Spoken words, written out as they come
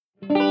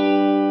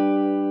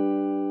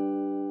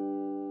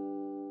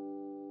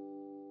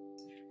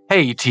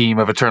Hey, team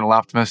of Eternal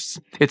Optimists.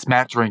 It's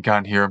Matt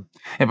Drinkon here.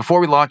 And before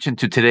we launch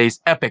into today's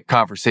epic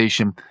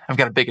conversation, I've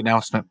got a big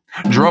announcement.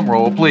 Drum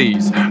roll,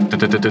 please. My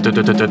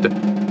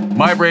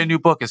brand new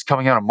book is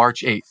coming out on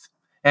March 8th.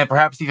 And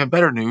perhaps even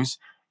better news,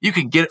 you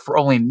can get it for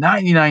only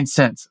 99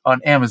 cents on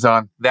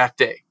Amazon that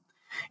day.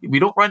 We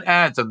don't run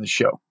ads on the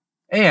show.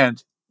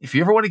 And if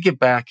you ever want to give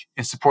back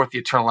and support the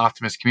Eternal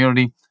Optimist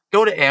community,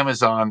 go to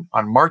Amazon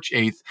on March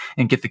 8th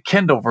and get the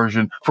Kindle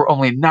version for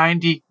only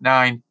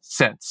 99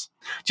 cents.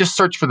 Just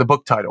search for the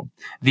book title,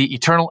 The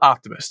Eternal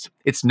Optimist.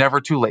 It's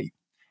never too late.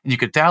 And you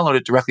can download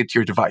it directly to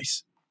your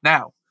device.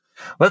 Now,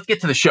 let's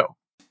get to the show.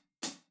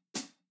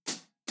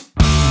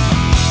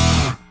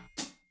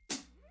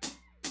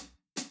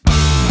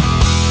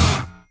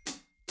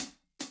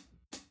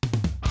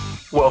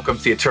 Welcome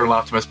to the Eternal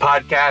Optimist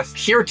podcast.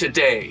 Here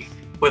today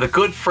with a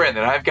good friend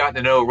that I've gotten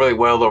to know really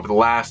well over the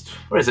last,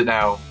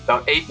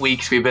 about 8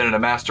 weeks. We've been in a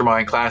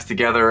mastermind class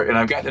together, and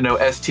I've gotten to know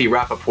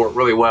Rappaport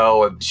really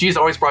well. And she's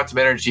always brought some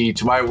energy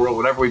to my world.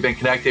 Whenever we've been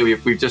connected,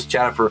 we've just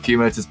chatted for a few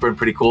minutes. It's been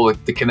pretty cool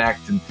to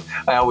connect, and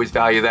I always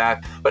value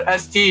that. But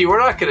ST, we're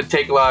not going to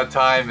take a lot of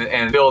time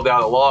and build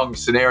out a long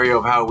scenario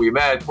of how we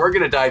met. We're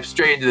going to dive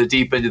straight into the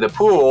deep end of the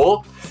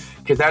pool,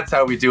 because that's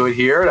how we do it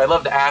here. And I'd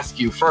love to ask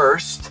you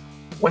first,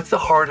 what's the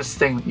hardest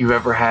thing that you've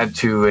ever had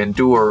to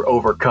endure,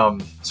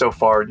 overcome so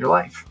far in your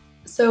life?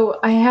 So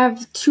I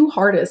have two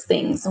hardest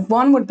things.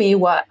 One would be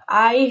what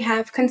I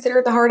have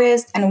considered the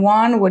hardest, and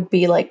one would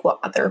be like what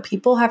other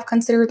people have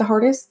considered the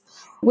hardest.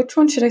 Which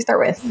one should I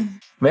start with?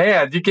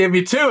 Man, you gave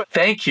me two.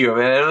 Thank you.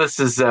 Man, this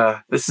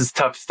is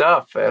tough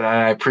stuff, and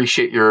I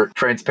appreciate your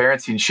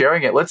transparency in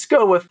sharing it. Let's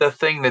go with the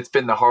thing that's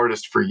been the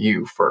hardest for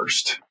you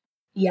first.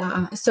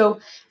 Yeah. So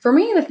for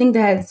me, the thing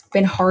that has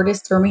been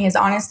hardest for me has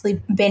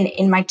honestly been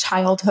in my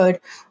childhood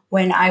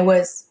when I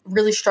was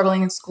really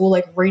struggling in school,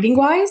 like reading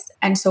wise.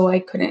 And so I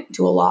couldn't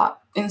do a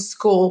lot in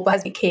school. But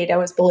as a kid, I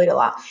was bullied a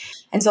lot.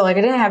 And so I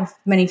didn't have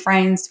many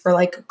friends for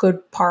a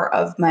good part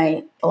of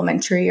my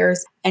elementary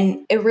years.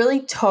 And it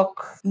really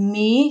took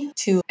me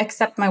to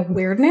accept my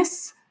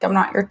weirdness. I'm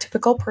not your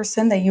typical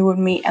person that you would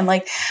meet. And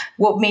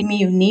what made me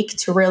unique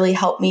to really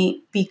help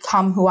me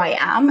become who I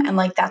am. And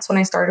that's when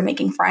I started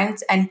making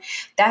friends. And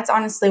that's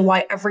honestly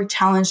why every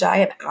challenge that I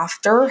have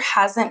after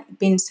hasn't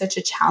been such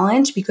a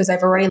challenge, because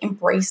I've already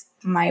embraced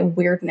my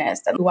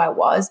weirdness and who I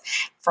was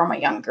from a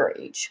younger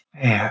age.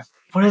 Yeah.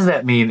 What does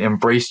that mean,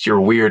 embraced your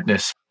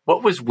weirdness?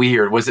 What was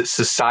weird? Was it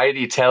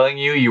society telling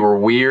you were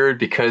weird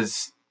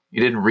because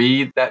you didn't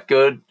read that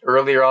good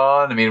earlier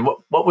on? I mean,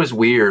 what was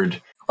weird?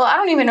 Well, I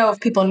don't even know if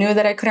people knew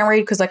that I couldn't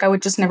read because I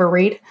would just never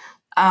read.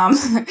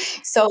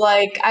 So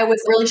I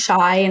was really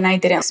shy and I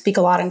didn't speak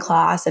a lot in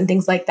class and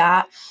things like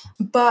that.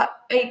 But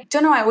I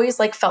don't know, I always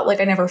felt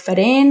like I never fit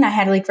in. I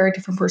had very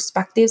different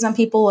perspectives on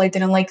people. I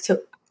didn't like to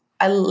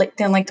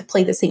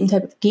play the same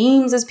type of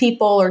games as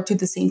people or do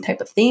the same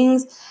type of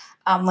things.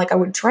 I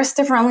would dress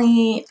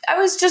differently. I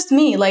was just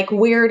me,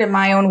 weird in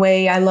my own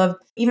way. I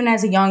loved, even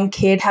as a young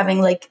kid,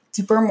 having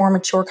deeper, more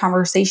mature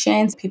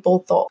conversations.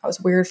 People thought I was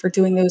weird for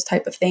doing those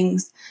type of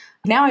things.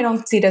 Now I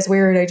don't see it as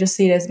weird. I just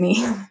see it as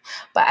me.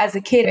 But as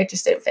a kid, I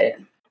just didn't fit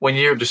in. When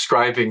you're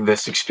describing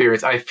this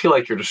experience, I feel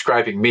like you're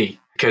describing me,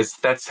 because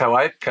that's how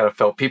I kind of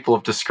felt. People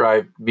have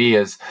described me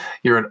as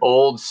you're an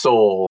old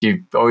soul.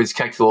 You always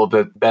connect a little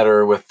bit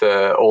better with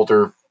the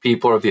older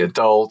people or the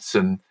adults.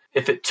 And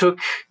if it took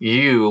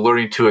you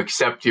learning to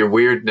accept your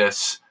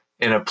weirdness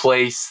in a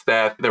place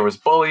that there was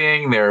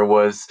bullying, there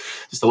was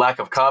just a lack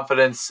of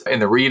confidence in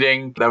the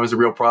reading, that was a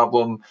real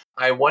problem.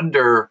 I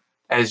wonder,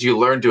 as you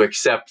learn to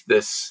accept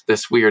this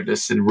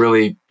weirdness and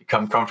really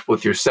become comfortable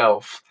with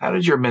yourself, how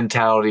did your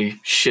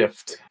mentality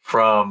shift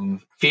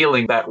from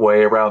feeling that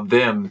way around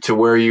them to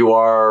where you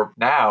are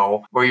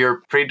now, where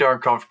you're pretty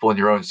darn comfortable in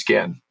your own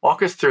skin?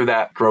 Walk us through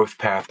that growth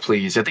path,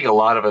 please. I think a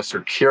lot of us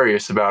are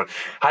curious about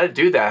how to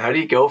do that. How do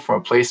you go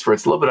from a place where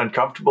it's a little bit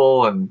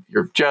uncomfortable and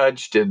you're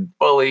judged and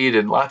bullied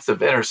and lots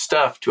of inner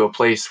stuff to a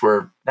place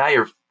where now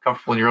you're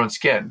comfortable in your own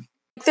skin?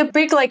 The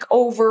big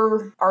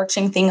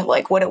overarching thing of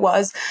what it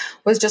was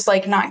just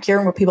not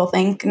caring what people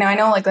think. Now I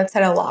know that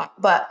said a lot,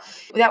 but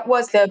that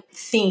was the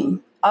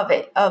theme of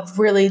it, of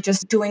really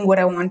just doing what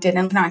I wanted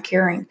and not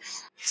caring.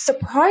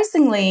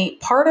 Surprisingly,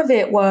 part of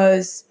it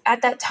was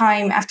at that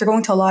time, after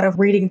going to a lot of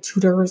reading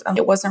tutors,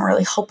 it wasn't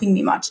really helping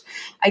me much.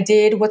 I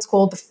did what's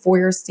called the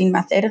Feuerstein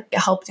method. It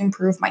helped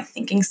improve my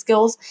thinking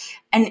skills.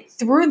 And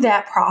through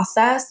that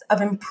process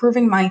of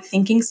improving my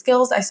thinking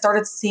skills, I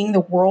started seeing the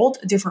world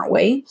a different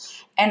way.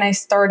 And I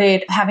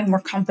started having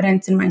more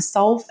confidence in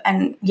myself.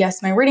 And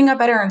yes, my reading got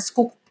better and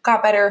school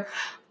got better.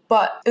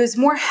 But it was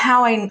more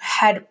how I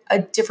had a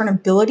different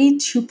ability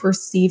to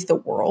perceive the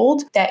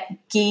world that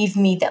gave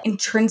me that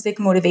intrinsic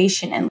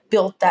motivation and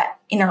built that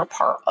inner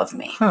part of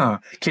me.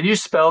 Can you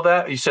spell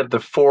that? You said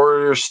the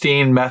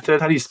Feuerstein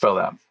method. How do you spell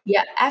that?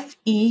 Yeah,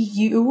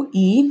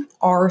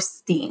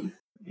 Feuerstein.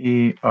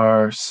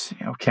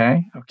 ERC.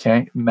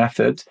 Okay.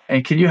 Method.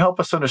 And can you help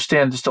us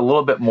understand just a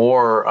little bit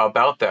more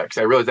about that? Because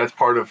I realize that's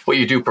part of what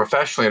you do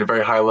professionally at a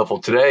very high level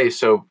today.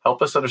 So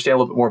help us understand a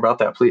little bit more about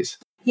that, please.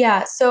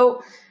 Yeah.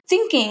 So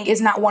Thinking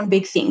is not one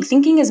big thing.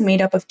 Thinking is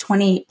made up of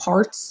 28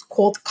 parts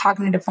called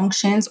cognitive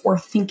functions or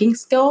thinking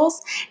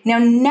skills. Now,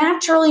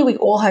 naturally, we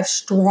all have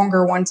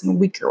stronger ones and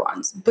weaker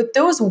ones, but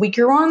those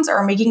weaker ones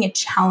are making it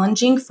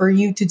challenging for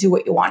you to do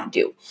what you want to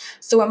do.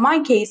 So in my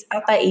case,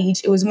 at that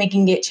age, it was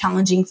making it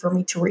challenging for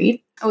me to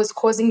read. It was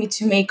causing me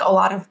to make a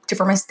lot of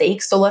different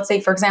mistakes. So let's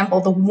say, for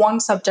example, the one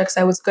subject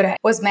I was good at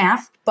was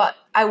math, but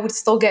I would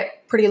still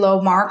get pretty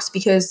low marks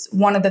because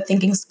one of the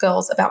thinking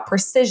skills about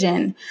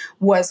precision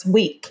was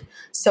weak.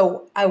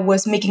 So I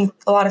was making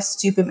a lot of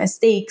stupid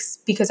mistakes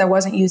because I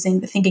wasn't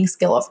using the thinking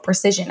skill of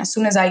precision. As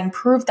soon as I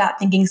improved that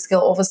thinking skill,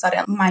 all of a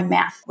sudden my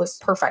math was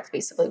perfect,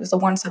 basically. It was the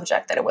one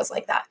subject that it was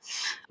like that.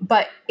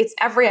 But it's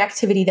every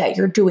activity that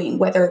you're doing,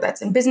 whether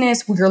that's in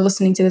business, when you're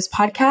listening to this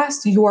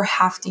podcast, you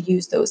have to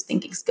use those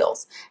thinking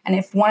skills. And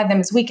if one of them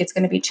is weak, it's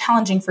going to be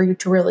challenging for you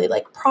to really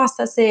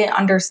process it,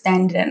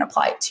 understand it, and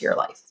apply it to your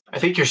life. I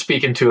think you're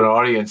speaking to an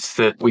audience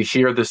that we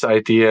hear this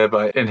idea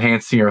about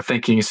enhancing our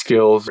thinking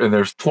skills, and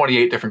there's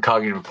 28 different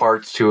cognitive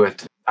parts to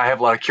it. I have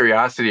a lot of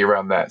curiosity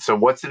around that. So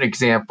what's an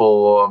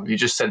example? You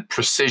just said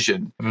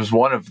precision was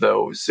one of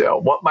those.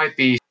 What might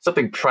be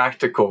something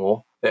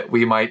practical that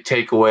we might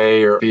take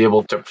away or be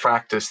able to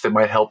practice that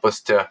might help us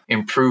to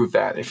improve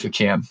that if we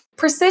can?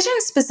 Precision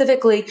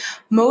specifically,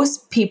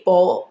 most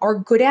people are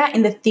good at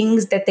in the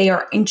things that they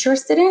are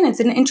interested in. It's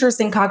an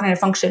interesting cognitive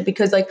function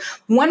because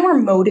when we're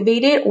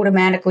motivated,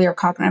 automatically our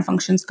cognitive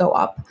functions go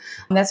up.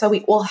 And that's why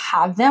we all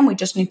have them. We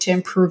just need to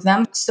improve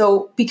them.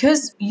 So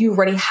because you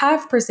already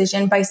have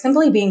precision, by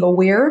simply being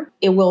aware,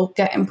 it will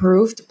get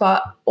improved,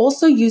 but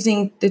also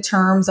using the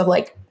terms of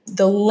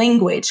the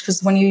language,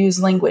 because when you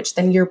use language,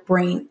 then your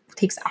brain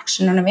takes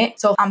action on it.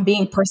 So I'm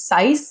being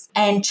precise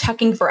and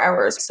checking for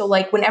errors. So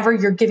whenever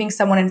you're giving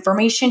someone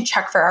information,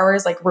 check for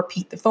errors,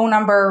 repeat the phone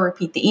number,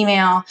 repeat the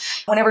email.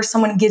 Whenever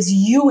someone gives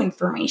you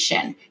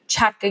information,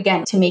 check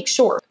again to make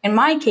sure. In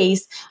my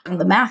case, on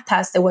the math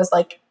test, it was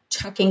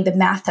checking the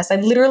math test. I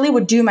literally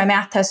would do my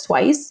math test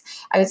twice.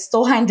 I would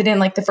still hand it in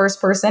the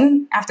first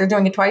person after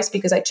doing it twice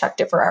because I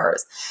checked it for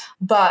errors.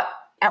 But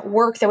at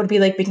work, that would be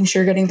making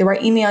sure you're getting the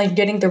right email, you're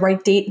getting the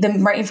right date, the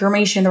right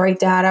information, the right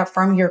data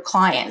from your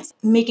clients,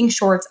 making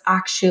sure it's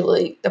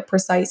actually the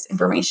precise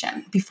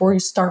information before you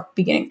start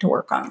beginning to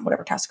work on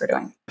whatever task you're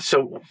doing.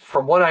 So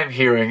from what I'm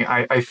hearing,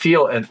 I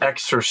feel an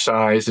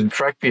exercise, and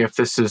correct me if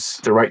this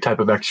is the right type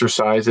of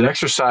exercise, an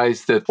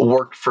exercise that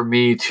worked for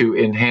me to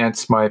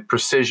enhance my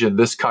precision,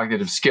 this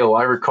cognitive skill.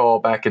 I recall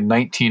back in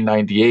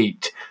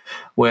 1998,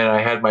 when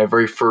I had my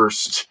very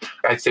first,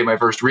 I'd say my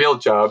first real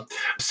job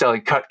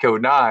selling Cutco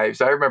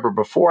knives. I remember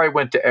before I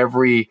went to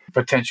every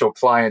potential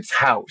client's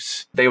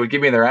house, they would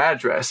give me their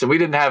address. And we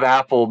didn't have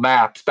Apple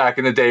Maps back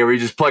in the day where you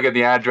just plug in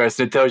the address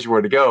and it tells you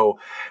where to go.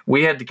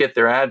 We had to get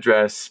their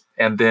address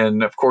and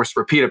then, of course,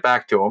 repeat it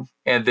back to them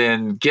and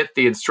then get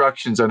the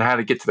instructions on how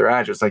to get to their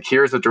address.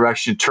 Here's the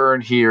direction,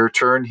 turn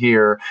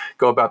here,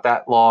 go about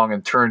that long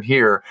and turn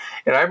here.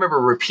 And I remember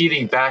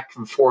repeating back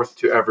and forth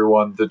to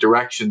everyone the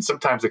directions,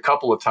 sometimes a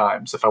couple of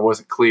times if I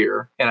wasn't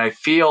clear. And I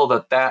feel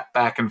that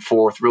back and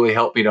forth really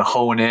helped me to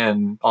hone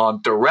in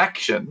on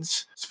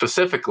directions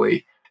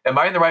specifically. Am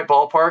I in the right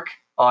ballpark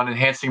on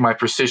enhancing my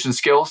precision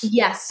skills?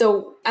 Yes.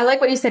 So I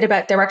like what you said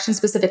about direction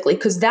specifically,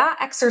 because that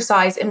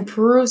exercise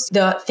improves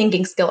the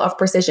thinking skill of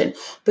precision.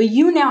 But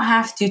you now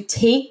have to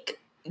take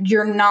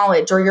your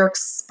knowledge or your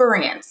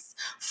experience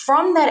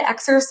from that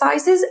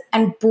exercises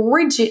and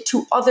bridge it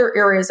to other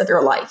areas of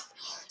your life.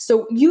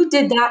 So you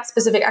did that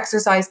specific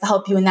exercise to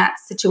help you in that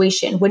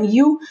situation. When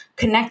you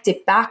connect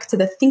it back to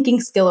the thinking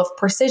skill of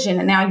precision,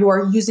 and now you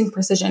are using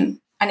precision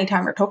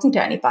anytime you're talking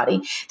to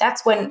anybody,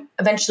 that's when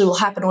eventually will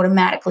happen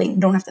automatically and you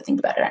don't have to think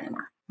about it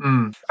anymore.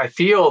 I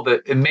feel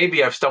that, and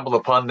maybe I've stumbled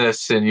upon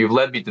this and you've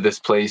led me to this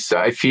place.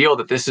 I feel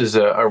that this is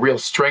a real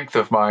strength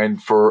of mine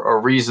for a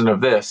reason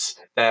of this,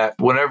 that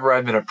whenever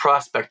I'm in a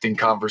prospecting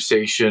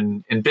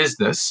conversation in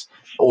business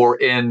or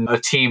in a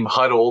team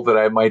huddle that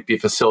I might be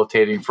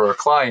facilitating for a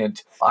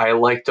client, I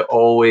like to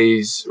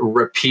always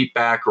repeat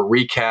back or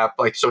recap.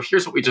 So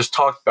here's what we just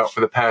talked about for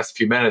the past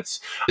few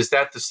minutes. Is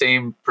that the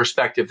same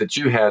perspective that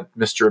you had,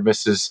 Mr. or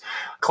Mrs.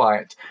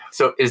 Client?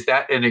 So is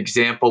that an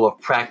example of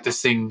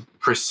practicing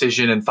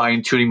precision and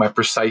fine-tuning my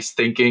precise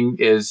thinking,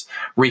 is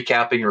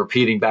recapping and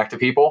repeating back to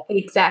people?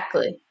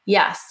 Exactly.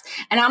 Yes.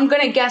 And I'm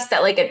going to guess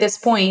that at this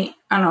point,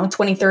 I don't know,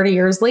 20, 30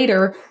 years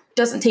later,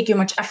 doesn't take you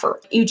much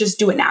effort. You just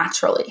do it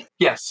naturally.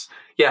 Yes.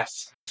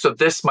 So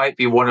this might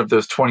be one of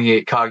those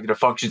 28 cognitive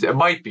functions. It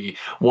might be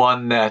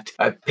one that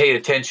I paid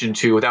attention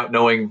to without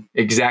knowing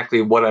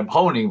exactly what I'm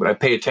honing, but I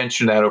pay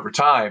attention to that over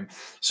time.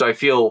 So I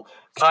feel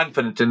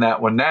confident in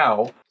that one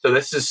now. So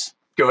this is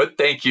Good,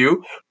 thank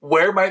you.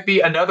 Where might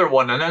be another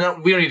one?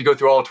 And we don't need to go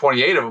through all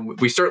 28 of them.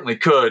 We certainly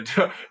could.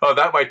 Oh,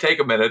 that might take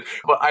a minute.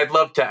 But I'd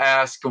love to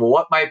ask,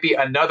 what might be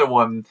another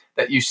one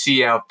that you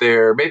see out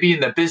there, maybe in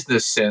the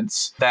business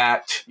sense,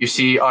 that you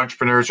see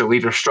entrepreneurs or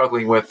leaders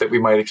struggling with that we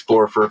might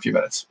explore for a few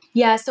minutes?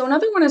 Yeah, so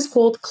another one is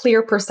called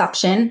clear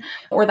perception,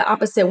 or the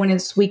opposite when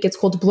it's weak, it's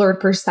called blurred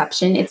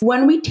perception. It's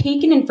when we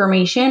take in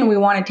information, we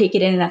want to take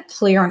it in a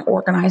clear and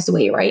organized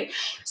way, right?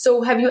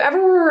 So have you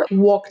ever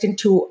walked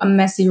into a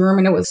messy room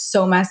and it was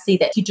so messy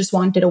that you just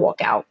wanted to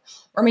walk out?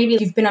 Or maybe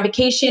you've been on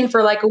vacation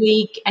for like a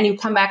week and you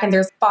come back and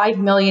there's 5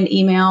 million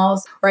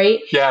emails, right?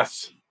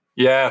 Yes.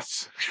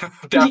 Yes.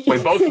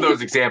 Definitely. Both of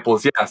those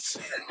examples, yes.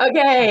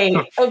 Okay,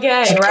 Just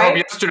got home right?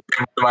 yesterday.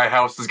 My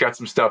house has got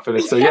some stuff in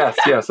it. So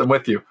yes, I'm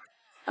with you.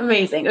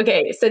 Amazing.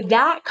 Okay. So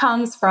that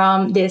comes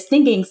from this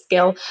thinking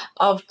skill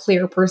of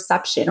clear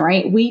perception,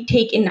 right? We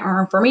take in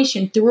our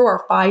information through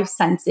our five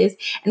senses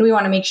and we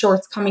want to make sure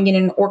it's coming in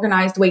an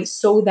organized way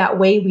so that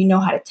way we know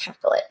how to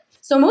tackle it.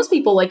 So most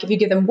people, like if you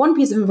give them one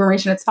piece of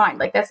information, it's fine.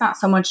 Like that's not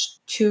so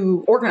much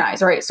to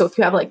organize, right? So if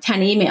you have like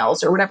 10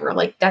 emails or whatever,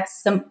 like that's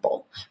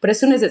simple. But as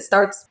soon as it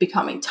starts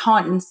becoming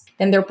tons,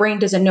 then their brain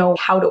doesn't know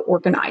how to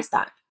organize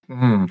that.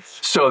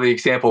 So the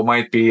example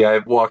might be I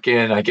walk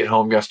in, I get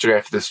home yesterday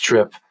after this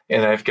trip,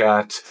 and I've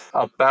got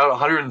about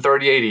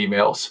 138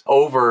 emails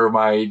over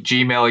my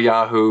Gmail,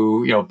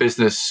 Yahoo,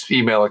 business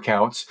email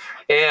accounts.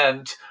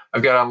 And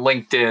I've got on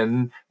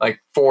LinkedIn like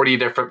 40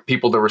 different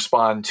people to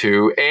respond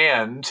to,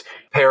 and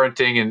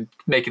parenting and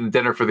making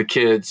dinner for the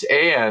kids,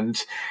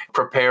 and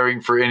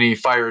preparing for any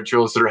fire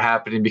drills that are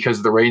happening because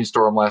of the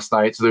rainstorm last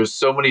night. So there's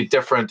so many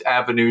different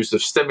avenues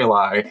of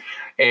stimuli.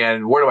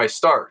 And where do I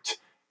start?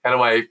 How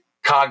do I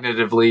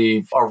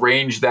cognitively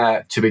arrange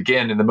that to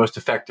begin in the most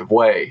effective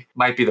way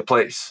might be the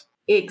place.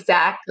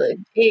 Exactly.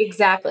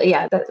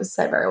 Yeah, that was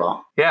said very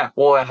well. Yeah.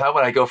 Well, how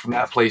would I go from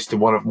that place to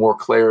one of more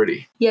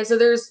clarity? Yeah, so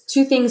there's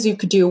two things you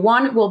could do.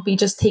 One will be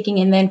just taking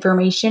in the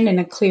information in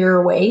a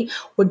clearer way,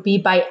 would be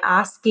by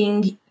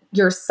asking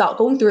yourself,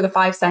 going through the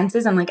five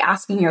senses and like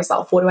asking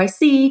yourself, what do I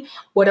see?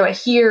 What do I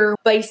hear?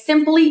 By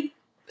simply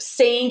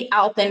saying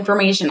out the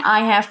information. I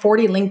have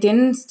 40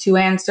 LinkedIns to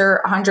answer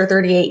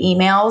 138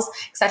 emails,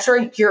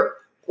 etc. You're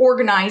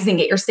organizing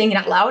it. You're saying it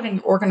out loud and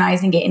you're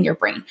organizing it in your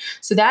brain.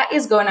 So that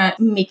is going to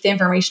make the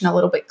information a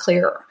little bit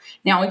clearer.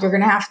 Now you're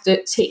going to have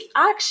to take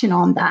action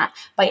on that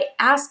by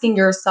asking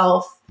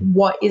yourself,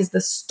 what is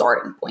the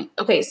starting point?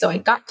 Okay, so I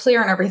got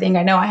clear on everything.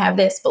 I know I have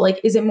this, but like,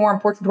 is it more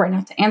important right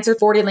now to answer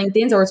 40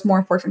 LinkedIn's or it's more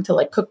important to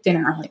like cook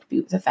dinner or like be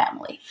with the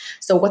family?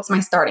 So what's my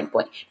starting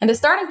point? And the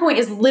starting point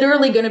is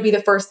literally going to be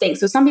the first thing.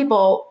 So some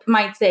people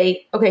might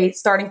say, okay,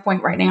 starting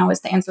point right now is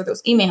to answer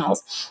those emails,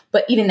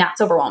 but even that's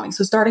overwhelming.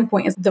 So starting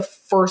point is the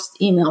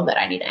first email that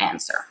I need to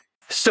answer.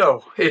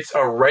 So it's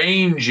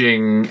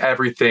arranging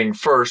everything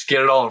first,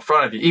 get it all in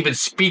front of you. Even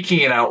speaking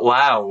it out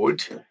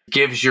loud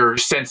gives your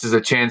senses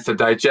a chance to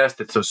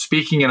digest it. So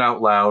speaking it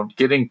out loud,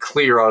 getting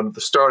clear on the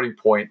starting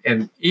point,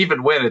 and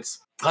even when it's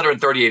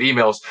 138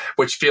 emails,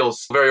 which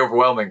feels very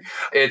overwhelming,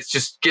 it's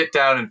just get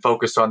down and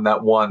focus on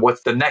that one.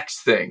 What's the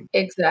next thing?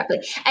 Exactly.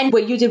 And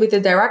what you did with the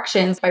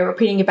directions by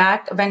repeating it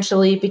back,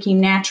 eventually it became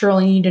natural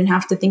and you didn't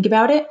have to think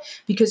about it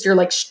because you're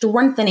like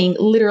strengthening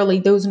literally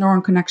those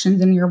neuron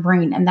connections in your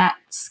brain and that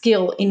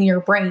skill in your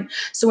brain.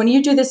 So when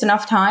you do this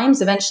enough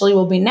times, eventually it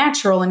will be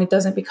natural and it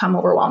doesn't become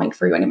overwhelming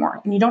for you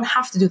anymore. And you don't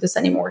have to do this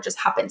anymore. It just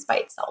happens by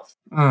itself.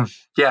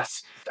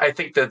 Yes. I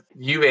think that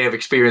you may have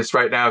experienced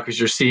right now because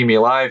you're seeing me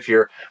live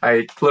here.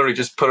 I literally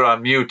just put it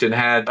on mute and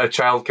had a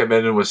child come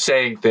in and was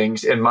saying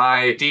things in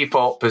my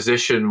default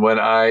position when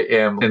I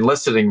am in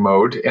listening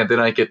mode, and then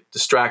I get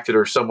distracted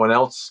or someone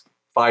else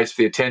vies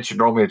for the attention,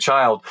 normally a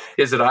child,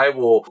 is that I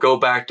will go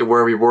back to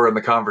where we were in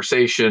the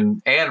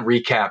conversation and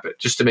recap it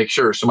just to make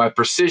sure. So my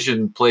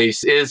precision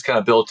place is kind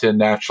of built in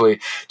naturally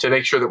to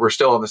make sure that we're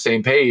still on the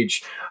same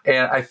page.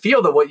 And I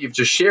feel that what you've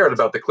just shared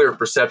about the clear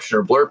perception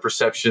or blurred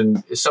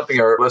perception is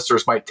something our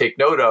listeners might take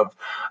note of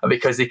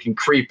because it can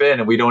creep in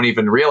and we don't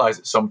even realize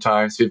it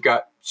sometimes. We've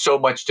got so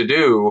much to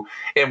do.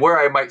 And where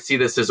I might see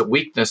this as a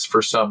weakness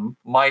for some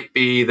might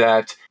be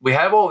that we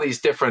have all these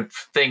different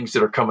things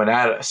that are coming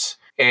at us.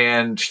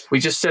 And we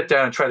just sit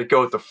down and try to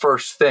go with the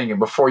first thing. And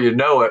before you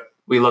know it,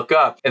 we look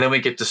up and then we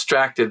get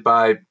distracted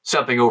by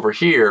something over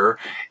here.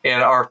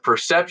 And our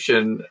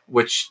perception,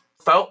 which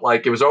felt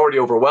like it was already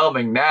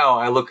overwhelming, now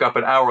I look up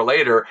an hour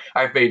later,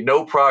 I've made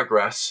no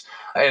progress.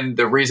 And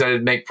the reason I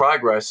didn't make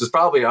progress is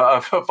probably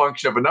a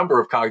function of a number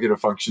of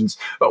cognitive functions,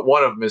 but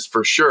one of them is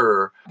for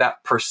sure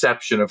that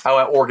perception of how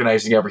I'm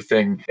organizing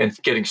everything and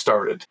getting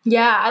started.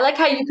 Yeah, I like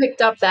how you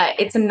picked up that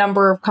it's a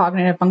number of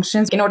cognitive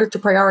functions in order to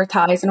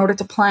prioritize, in order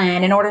to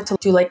plan, in order to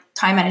do like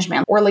time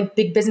management or like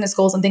big business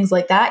goals and things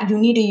like that. You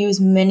need to use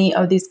many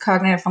of these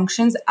cognitive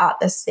functions at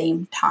the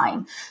same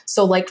time.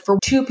 So like for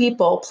two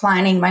people,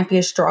 planning might be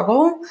a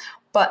struggle,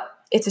 but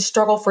it's a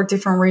struggle for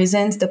different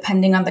reasons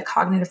depending on the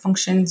cognitive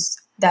functions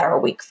that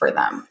are weak for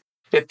them.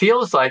 It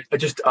feels like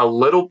just a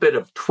little bit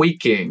of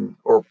tweaking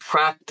or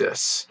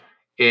practice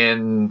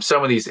in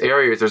some of these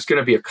areas, there's going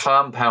to be a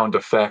compound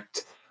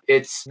effect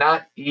it's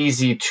not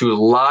easy to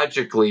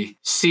logically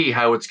see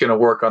how it's going to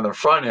work on the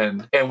front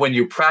end. And when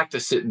you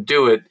practice it and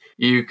do it,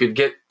 you could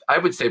get, I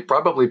would say,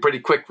 probably pretty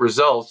quick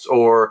results,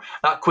 or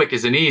not quick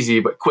as in easy,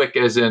 but quick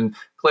as in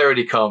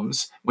clarity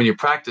comes when you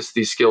practice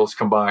these skills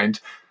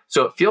combined.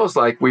 So it feels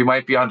like we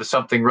might be onto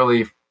something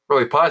really,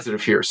 really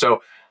positive here.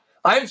 So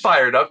I'm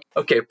fired up.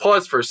 Okay,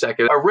 pause for a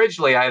second.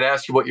 Originally, I'd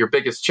asked you what your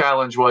biggest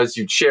challenge was.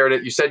 You'd shared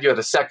it. You said you had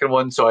a second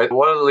one, so I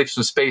wanted to leave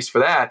some space for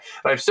that.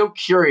 But I'm so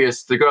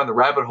curious to go down the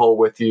rabbit hole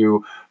with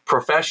you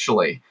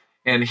professionally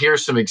and hear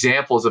some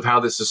examples of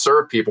how this has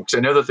served people, because I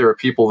know that there are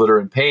people that are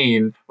in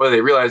pain, whether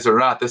they realize it or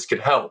not, this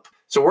could help.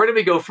 So where do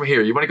we go from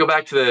here? You want to go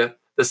back to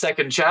the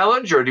second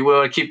challenge, or do you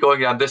want to keep going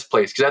down this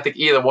place? Because I think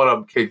either one of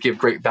them could give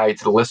great value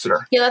to the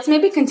listener. Yeah, let's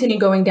maybe continue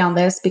going down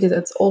this because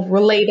it's all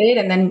related,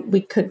 and then we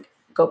could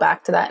go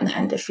back to that in the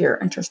end if you're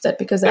interested,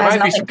 because it There has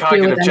might be nothing some to do with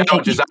cognitive anything.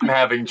 challenges I'm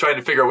having trying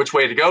to figure out which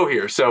way to go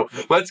here. So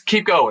let's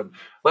keep going.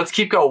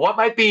 What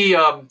might be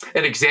an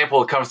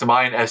example that comes to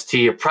mind,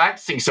 ST, of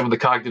practicing some of the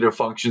cognitive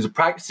functions, of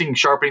practicing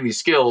sharpening these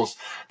skills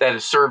that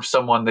has served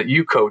someone that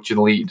you coach and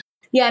lead?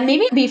 Yeah,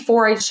 maybe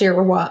before I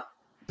share what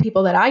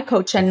people that I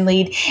coach and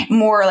lead,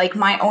 more like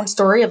my own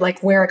story of like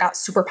where I got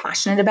super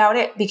passionate about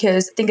it,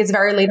 because I think it's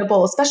very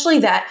relatable, especially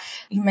that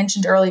you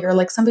mentioned earlier,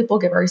 like some people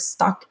get very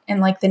stuck in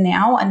like the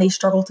now and they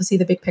struggle to see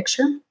the big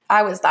picture.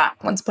 I was that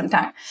once upon a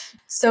time.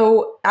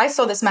 So I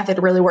saw this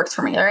method really works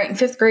for me. All right. In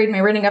fifth grade, my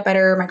reading got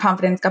better, my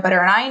confidence got better,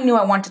 and I knew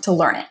I wanted to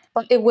learn it,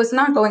 but it was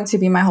not going to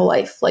be my whole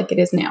life like it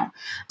is now.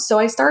 So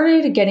I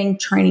started getting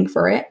training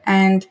for it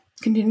and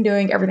continued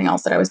doing everything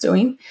else that I was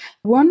doing.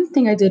 One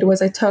thing I did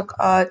was I took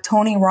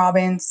Tony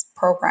Robbins'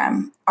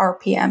 program,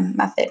 RPM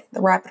method,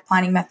 the rapid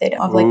planning method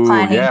of like Ooh,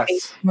 planning based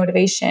yes.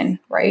 motivation,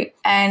 right?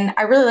 And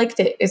I really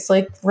liked it. It's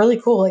like really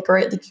cool, like,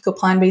 right, like you could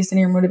plan based on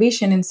your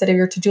motivation instead of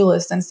your to-do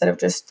list, instead of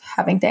just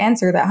having to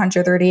answer that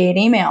 138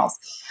 emails.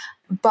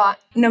 But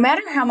no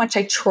matter how much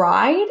I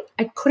tried,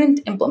 I couldn't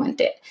implement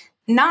it.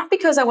 Not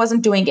because I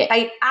wasn't doing it.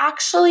 I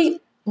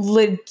actually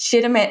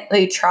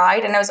legitimately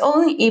tried, and I was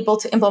only able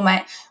to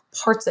implement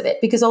parts of it,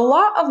 because a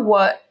lot of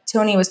what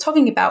Tony was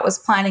talking about was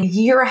planning a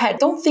year ahead.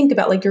 Don't think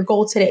about like your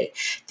goal today.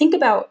 Think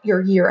about your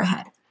year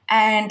ahead.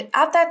 And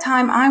at that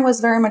time, I was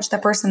very much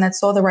that person that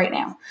saw the right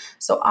now.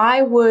 So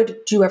I would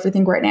do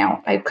everything right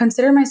now. I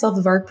consider myself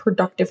a very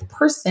productive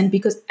person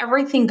because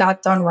everything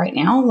got done right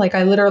now. Like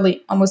I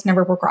literally almost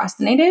never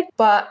procrastinated.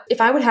 But if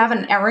I would have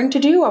an errand to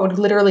do, I would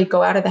literally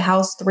go out of the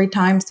house 3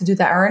 times to do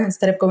that errand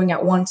instead of going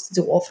at once to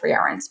do all 3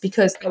 errands,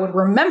 because I would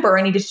remember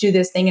I needed to do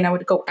this thing and I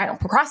would go, I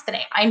don't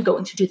procrastinate. I'm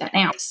going to do that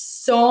now.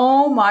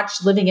 So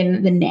much living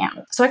in the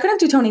now. So I couldn't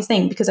do Tony's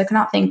thing because I could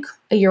not think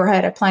a year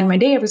ahead. I planned my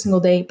day every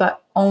single day,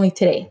 but only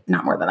today,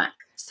 not more than that.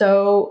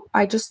 So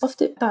I just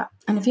left it at that.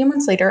 And a few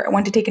months later, I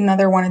went to take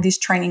another one of these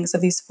trainings,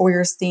 of these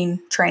Feuerstein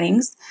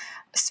trainings,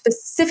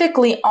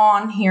 specifically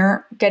on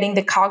here, getting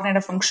the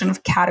cognitive function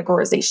of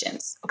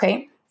categorizations.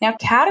 Okay. Now,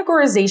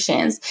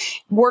 categorizations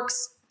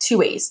works 2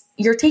 ways.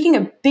 You're taking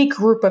a big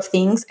group of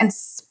things and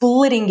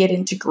splitting it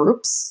into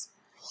groups.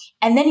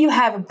 And then you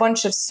have a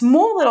bunch of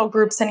small little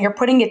groups and you're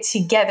putting it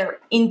together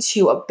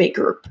into a big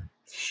group.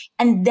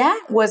 And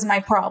that was my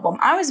problem.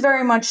 I was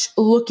very much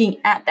looking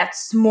at that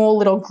small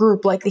little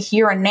group, like the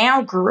here and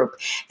now group,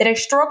 that I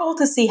struggled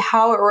to see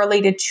how it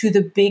related to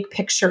the big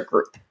picture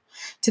group,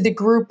 to the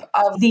group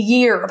of the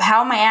year, of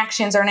how my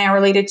actions are now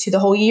related to the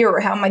whole year,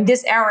 or how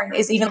this errand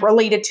is even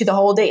related to the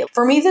whole day.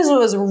 For me, this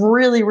was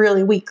really,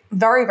 really weak,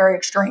 very, very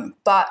extreme.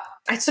 But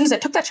as soon as I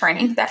took that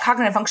training, that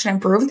cognitive function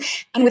improved.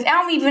 And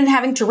without me even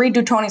having to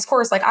redo Tony's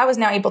course, like I was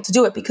now able to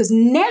do it, because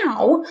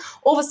now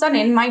all of a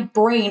sudden my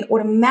brain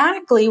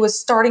automatically was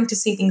starting to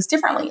see things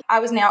differently. I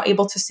was now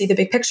able to see the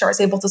big picture. I was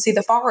able to see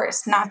the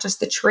forest, not just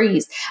the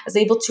trees. I was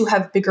able to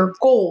have bigger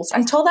goals.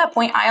 Until that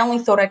point, I only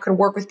thought I could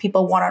work with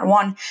people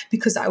one-on-one,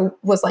 because I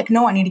was like,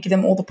 no, I need to give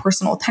them all the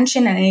personal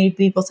attention and I need to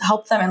be able to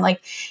help them and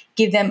like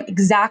give them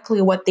exactly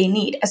what they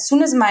need. As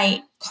soon as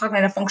my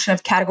cognitive function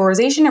of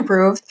categorization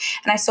improved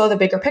and I saw the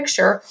bigger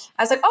picture,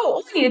 I was like, oh,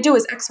 all I need to do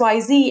is X, Y,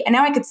 Z. And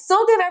now I could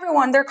still give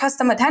everyone their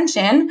custom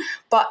attention,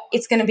 but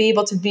it's going to be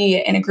able to be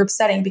in a group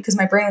setting because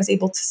my brain was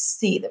able to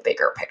see the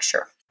bigger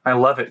picture. I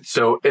love it.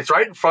 So it's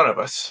right in front of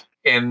us.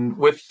 And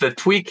with the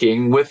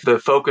tweaking, with the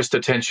focused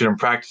attention and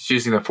practice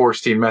using the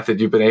Feuerstein method,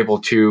 you've been able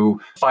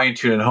to fine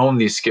tune and hone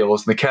these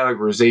skills. And the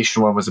categorization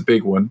one was a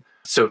big one.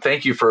 So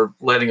thank you for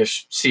letting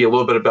us see a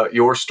little bit about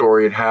your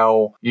story and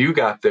how you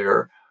got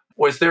there.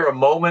 Was there a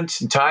moment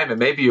in time, and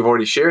maybe you've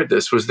already shared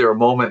this, was there a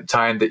moment in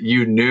time that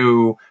you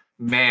knew,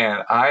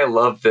 man, I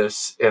love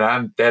this and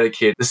I'm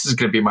dedicated. This is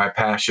going to be my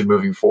passion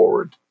moving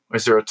forward?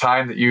 Was there a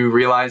time that you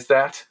realized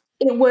that?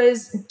 It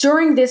was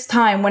during this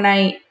time when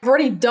I've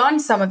already done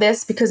some of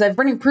this, because I've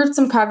already improved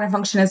some cognitive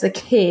function as a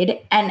kid.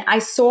 And I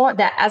saw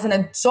that as an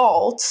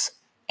adult,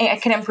 I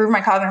can improve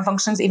my cognitive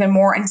functions even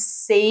more and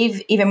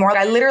save even more.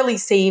 I literally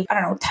save,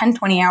 10,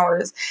 20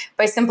 hours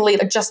by simply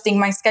adjusting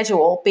my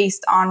schedule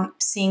based on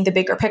seeing the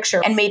bigger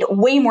picture, and made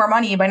way more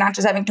money by not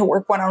just having to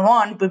work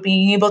one-on-one, but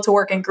being able to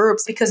work in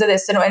groups because of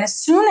this. And as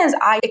soon as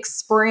I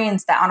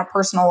experienced that on a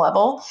personal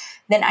level,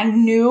 then I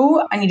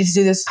knew I needed to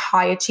do this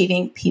high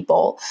achieving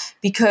people,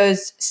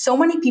 because so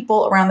many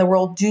people around the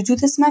world do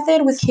this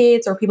method with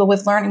kids or people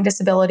with learning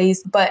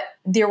disabilities, but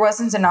there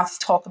wasn't enough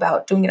talk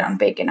about doing it on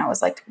big. And I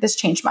was like, this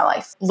changed my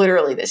life.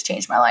 Literally, this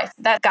changed my life.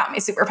 That got me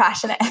super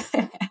passionate.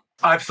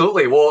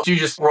 Absolutely. Well, you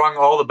just rung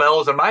all the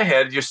bells in my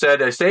head. You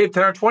said I saved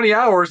 10 or 20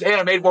 hours and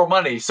I made more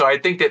money. So I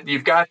think that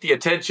you've got the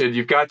attention,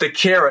 you've got the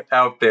carrot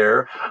out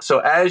there. So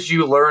as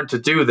you learn to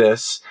do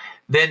this,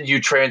 then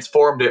you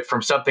transformed it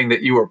from something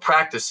that you were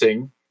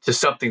practicing to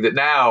something that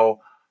now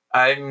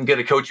I'm going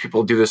to coach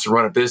people to do this and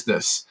run a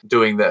business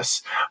doing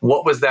this.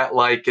 What was that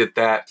like at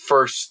that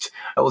first,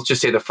 let's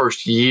just say the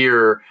first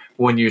year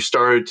when you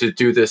started to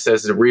do this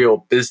as a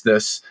real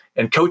business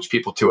and coach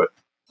people to it?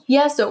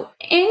 Yeah, so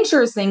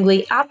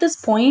interestingly, at this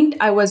point,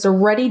 I was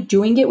already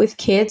doing it with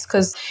kids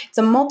because it's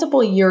a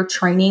multiple year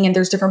training and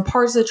there's different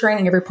parts of the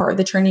training. Every part of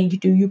the training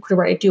you could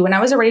already do. And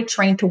I was already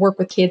trained to work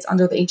with kids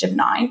under the age of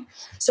 9.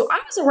 So I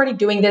was already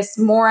doing this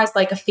more as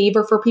like a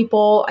favor for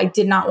people. I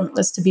did not want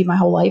this to be my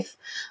whole life.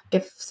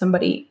 If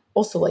somebody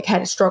also like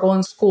had a struggle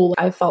in school,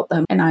 I felt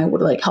them and I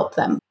would like help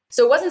them.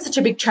 So it wasn't such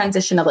a big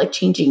transition of like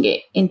changing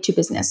it into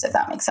business, if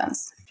that makes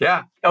sense.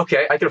 Yeah.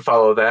 Okay. I can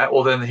follow that.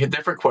 Well, then a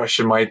different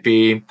question might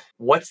be,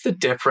 what's the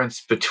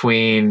difference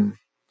between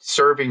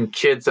serving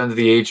kids under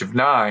the age of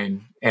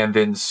 9 and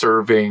then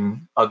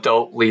serving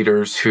adult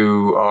leaders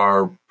who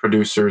are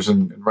producers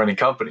and running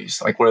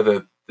companies? Like, what are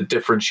the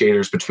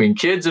differentiators between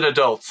kids and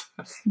adults?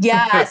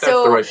 Yeah. If that's the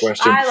So right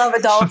question. I love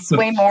adults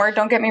way more.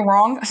 Don't get me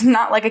wrong. I'm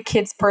not like a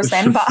kids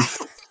person, but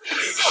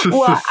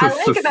what I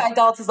like about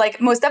adults is like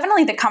most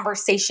definitely the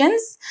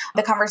conversations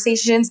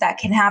that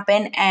can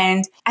happen.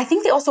 And I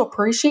think they also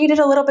appreciate it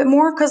a little bit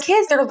more because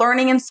kids, they're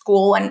learning in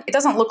school and it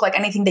doesn't look like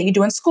anything that you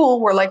do in school.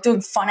 We're like doing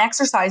fun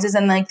exercises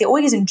and like they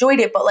always enjoyed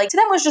it. But like to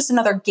them, it was just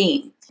another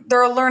game.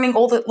 They're learning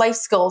all the life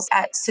skills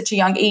at such a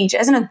young age.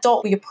 As an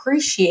adult, we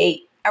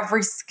appreciate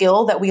every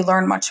skill that we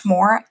learn much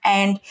more.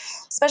 And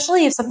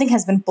especially if something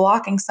has been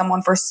blocking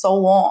someone for so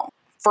long.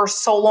 For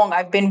so long,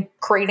 I've been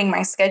creating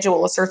my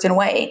schedule a certain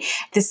way.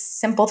 This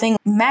simple thing,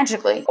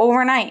 magically,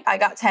 overnight, I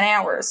got 10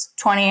 hours,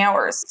 20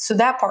 hours. So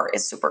that part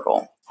is super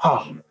cool.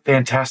 Oh,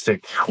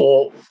 fantastic.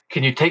 Well,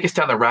 can you take us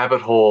down the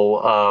rabbit hole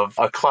of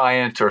a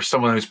client or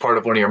someone who's part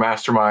of one of your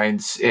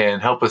masterminds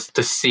and help us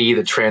to see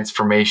the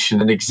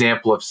transformation, an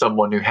example of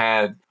someone who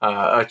had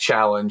a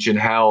challenge and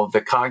how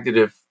the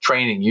cognitive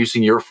training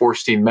using your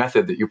 4-STEAM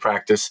method that you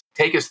practice,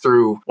 take us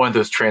through one of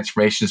those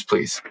transformations,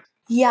 please.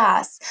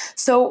 Yes.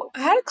 So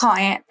I had a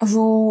client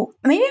who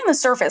maybe on the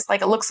surface,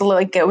 like it looks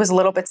like it was a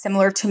little bit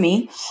similar to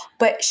me,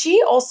 but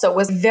she also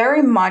was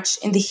very much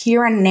in the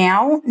here and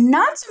now,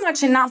 not so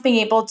much in not being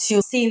able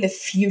to see the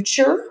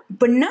future,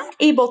 but not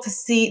able to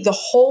see the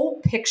whole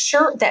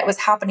picture that was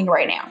happening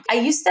right now. I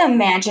used to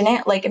imagine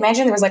it, like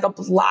imagine there was like a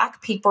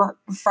black paper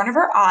in front of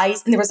her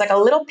eyes and there was like a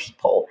little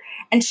peephole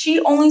and she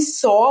only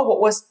saw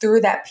what was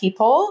through that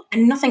peephole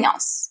and nothing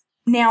else.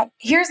 Now,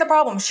 here's the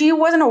problem. She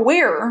wasn't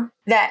aware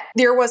that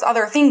there was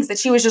other things that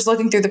she was just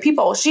looking through the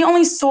peephole. She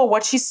only saw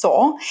what she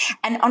saw.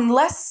 And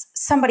unless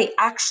somebody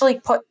actually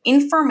put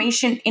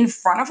information in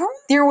front of her,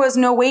 there was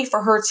no way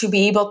for her to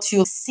be able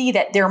to see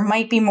that there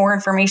might be more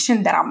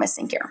information that I'm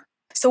missing here.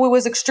 So it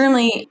was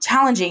extremely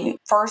challenging.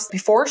 First,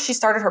 before she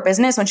started her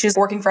business, when she was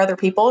working for other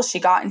people, she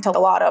got into a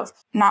lot of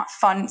not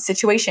fun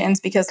situations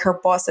because her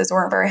bosses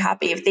weren't very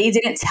happy. If they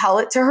didn't tell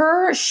it to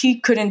her, she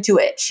couldn't do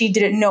it. She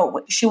didn't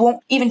know. She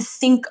won't even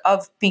think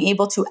of being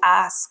able to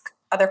ask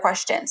other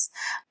questions.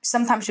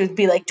 Sometimes she would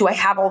be like, do I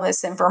have all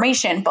this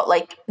information? But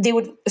like they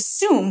would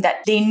assume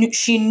that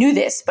she knew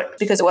this, but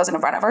because it wasn't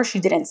in front of her, she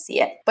didn't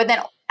see it. But then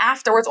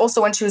afterwards,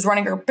 also when she was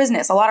running her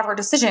business, a lot of her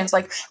decisions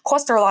like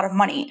cost her a lot of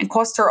money and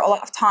cost her a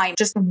lot of time,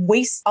 just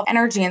waste of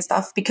energy and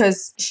stuff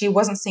because she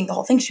wasn't seeing the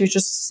whole thing. She was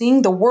just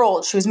seeing the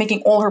world. She was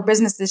making all her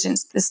business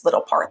decisions, this little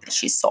part that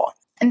she saw.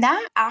 And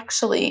that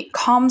actually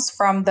comes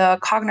from the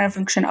cognitive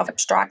function of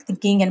abstract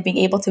thinking and being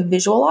able to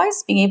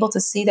visualize, being able to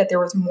see that there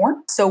was more.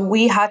 So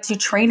we had to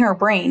train her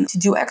brain to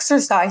do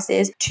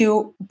exercises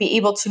to be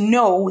able to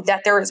know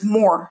that there is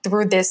more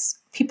through this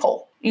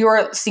peephole.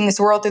 You're seeing this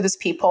world through this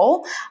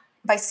peephole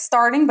by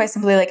starting by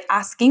simply like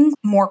asking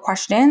more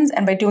questions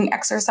and by doing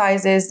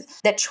exercises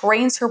that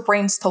trains her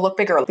brains to look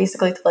bigger,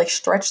 basically to like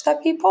stretch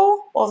that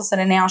peephole. All of a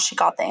sudden now she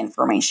got the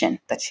information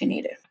that she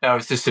needed. Now,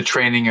 is this the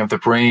training of the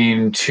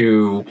brain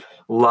to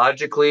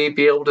logically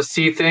be able to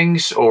see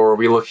things, or are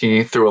we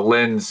looking through a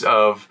lens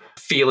of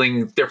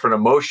feeling different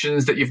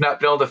emotions that you've not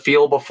been able to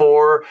feel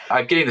before?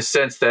 I'm getting the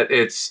sense that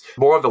it's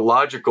more of the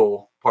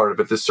logical part of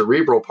it, the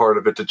cerebral part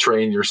of it to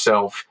train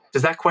yourself.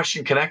 Does that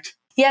question connect?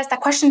 Yes, that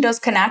question does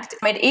connect.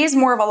 It is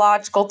more of a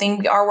logical thing.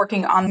 We are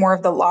working on more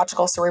of the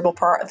logical cerebral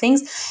part of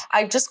things.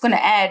 I'm just going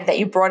to add that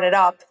you brought it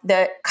up.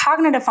 The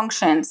cognitive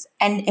functions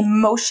and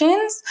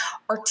emotions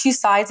are two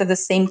sides of the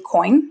same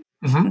coin.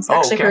 Mm-hmm. It's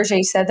actually crazy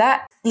you said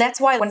that.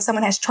 That's why when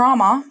someone has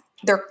trauma,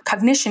 their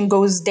cognition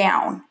goes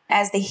down.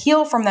 As they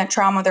heal from that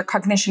trauma, their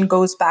cognition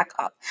goes back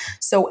up.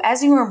 So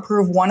as you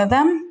improve one of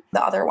them,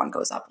 the other one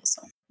goes up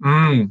also.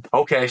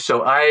 Okay,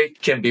 so I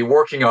can be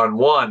working on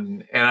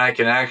one and I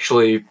can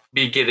actually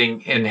be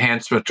getting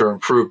enhancement or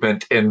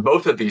improvement in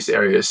both of these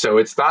areas. So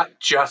it's not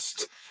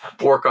just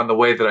work on the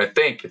way that I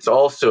think, it's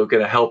also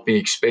going to help me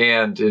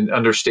expand and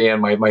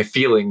understand my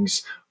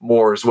feelings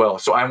more as well.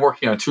 So I'm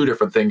working on two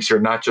different things here,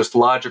 not just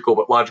logical,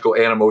 but logical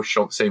and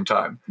emotional at the same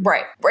time.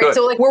 Right, right. Good.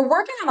 So like we're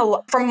working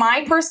on from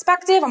my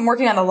perspective, I'm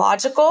working on the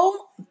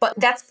logical, but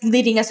that's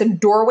leading us a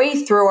doorway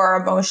through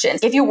our emotions.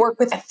 If you work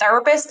with a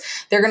therapist,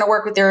 they're going to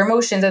work with their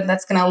emotions, and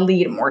that's going to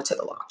lead more to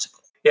the logical.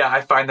 Yeah,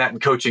 I find that in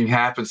coaching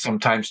happens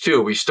sometimes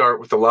too. We start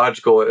with the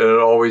logical and it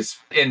always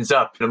ends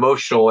up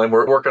emotional, and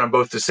we're working on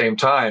both at the same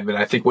time. And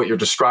I think what you're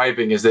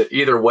describing is that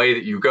either way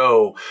that you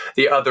go,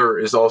 the other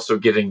is also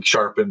getting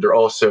sharpened or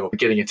also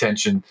getting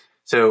attention.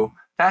 So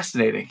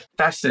fascinating,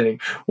 fascinating.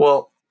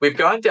 Well, we've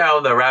gone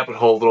down the rabbit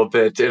hole a little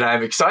bit, and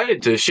I'm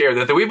excited to share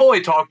that we've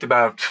only talked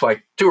about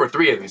like two or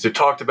three of these. We've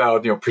talked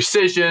about,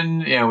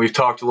 precision, and we've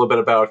talked a little bit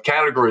about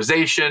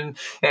categorization.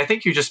 And I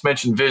think you just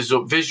mentioned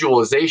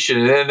visualization.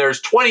 And then there's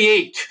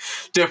 28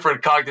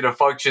 different cognitive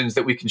functions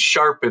that we can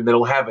sharpen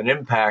that'll have an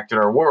impact in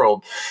our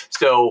world.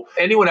 So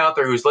anyone out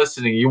there who's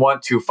listening, you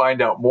want to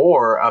find out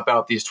more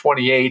about these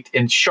 28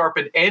 and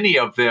sharpen any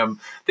of them,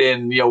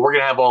 then we're going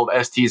to have all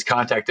of ST's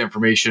contact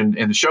information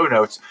in the show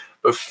notes.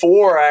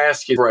 Before I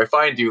ask you where I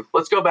find you,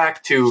 let's go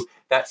back to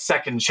that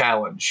second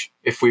challenge,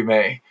 if we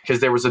may,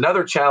 because there was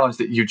another challenge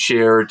that you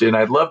shared, and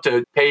I'd love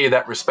to pay you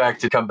that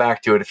respect to come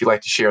back to it if you'd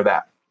like to share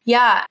that.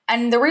 Yeah.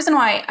 And the reason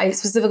why I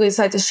specifically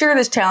decided to share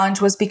this challenge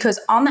was because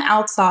on the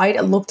outside,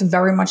 it looked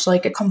very much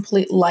like a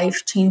complete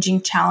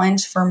life-changing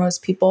challenge for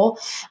most people.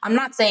 I'm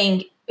not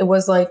saying it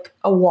was like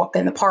a walk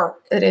in the park.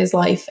 It is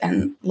life,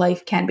 and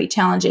life can be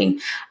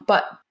challenging.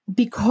 But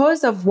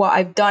because of what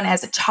I've done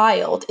as a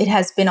child, it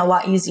has been a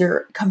lot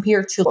easier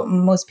compared to what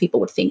most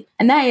people would think.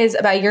 And that is,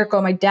 about a year ago,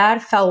 my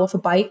dad fell off a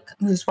bike.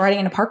 He was riding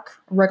in a park,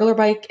 a regular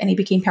bike, and he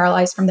became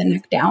paralyzed from the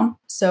neck down.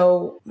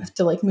 So we have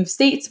to move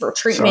states for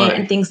treatment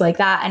and things like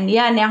that. And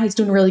yeah, now he's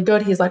doing really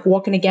good. He's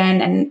walking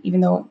again. And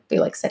even though they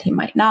said he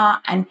might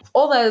not, and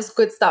all those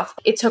good stuff,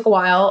 it took a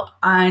while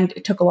and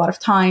it took a lot of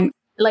time.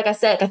 Like I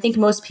said, I think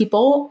most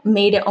people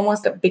made it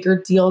almost a bigger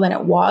deal than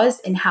it was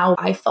in how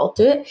I felt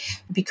it,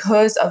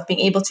 because of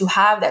being able to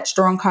have that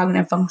strong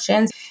cognitive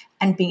functions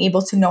and being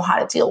able to know how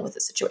to deal with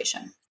the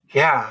situation.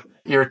 Yeah,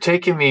 you're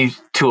taking me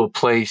to a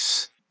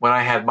place when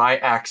I had my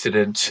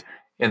accident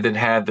and then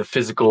had the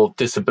physical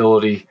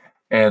disability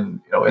and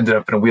ended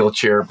up in a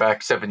wheelchair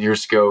back 7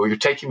 years ago. You're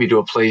taking me to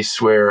a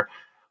place where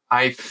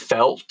I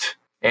felt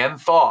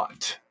and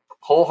thought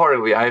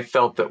wholeheartedly. I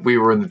felt that we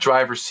were in the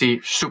driver's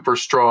seat, super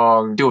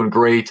strong, doing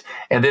great.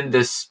 And then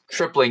this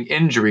crippling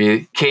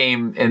injury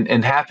came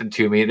and happened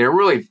to me. And it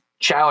really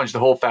challenged the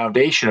whole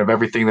foundation of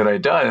everything that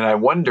I'd done. And I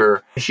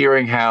wonder,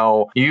 hearing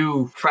how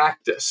you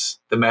practice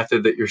the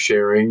method that you're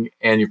sharing,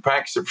 and you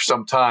practice it for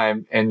some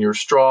time, and you're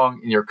strong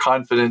and you're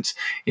confident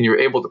and you're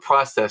able to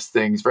process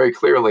things very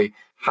clearly.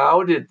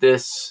 How did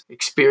this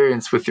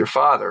experience with your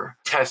father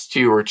test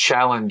you or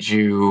challenge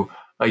you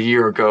a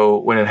year ago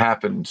when it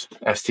happened,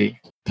 ST?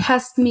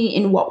 Test me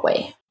in what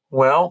way?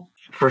 Well,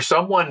 for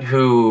someone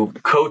who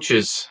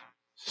coaches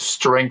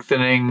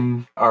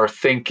strengthening our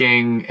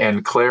thinking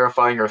and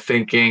clarifying our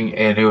thinking,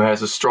 and who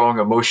has a strong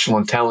emotional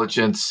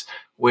intelligence,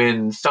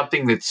 when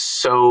something that's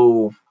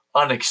so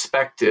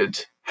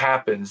unexpected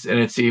happens, and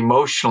it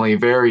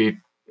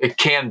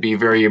can be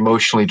very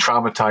emotionally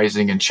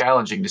traumatizing and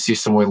challenging to see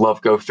someone we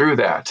love go through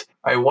that.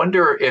 I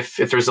wonder if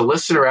there's a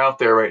listener out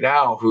there right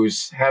now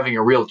who's having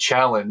a real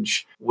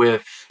challenge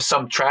with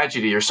some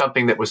tragedy or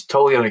something that was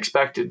totally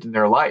unexpected in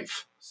their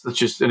life,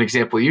 such as an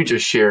example you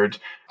just shared.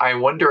 I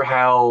wonder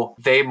how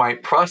they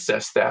might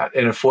process that,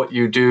 and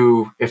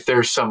if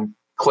there's some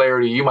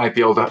clarity you might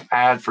be able to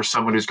add for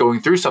someone who's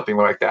going through something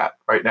like that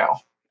right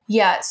now.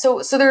 Yeah,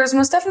 so there's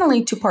most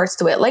definitely two parts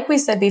to it. Like we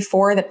said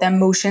before, that the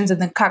emotions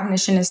and the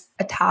cognition is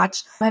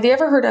attached. Have you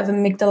ever heard of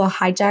amygdala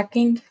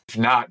hijacking? If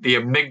not, the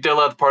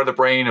amygdala, the part of the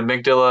brain,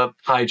 amygdala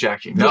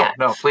hijacking.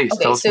 No, please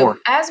Okay, tell us so more.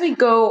 as we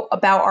go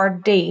about our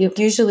day,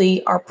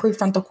 usually our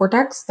prefrontal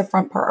cortex, the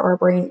front part of our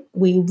brain,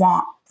 we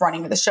want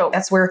running the show.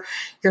 That's where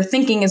your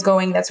thinking is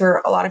going. That's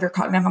where a lot of your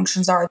cognitive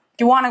functions are.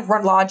 You want to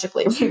run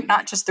logically,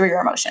 not just through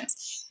your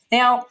emotions.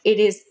 Now, it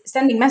is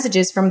sending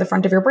messages from the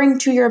front of your brain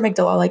to your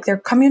amygdala, like they're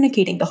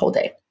communicating the whole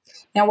day.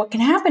 Now, what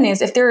can happen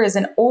is, if there is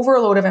an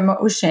overload of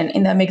emotion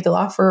in the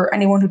amygdala, for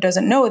anyone who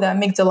doesn't know, the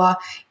amygdala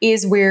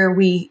is where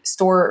we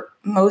store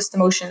most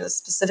emotions,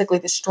 specifically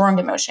the strong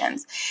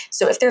emotions.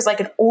 So if there's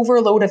an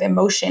overload of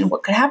emotion,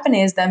 what could happen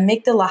is the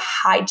amygdala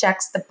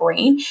hijacks the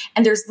brain,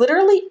 and there's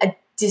literally a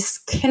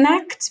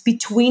disconnect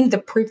between the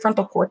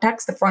prefrontal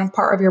cortex, the front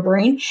part of your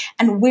brain,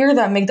 and where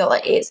the amygdala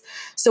is.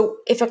 So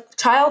if a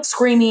child's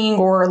screaming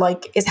or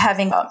is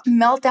having a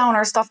meltdown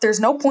or stuff,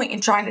 there's no point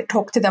in trying to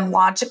talk to them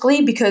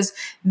logically, because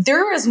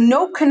there is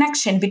no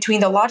connection between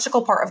the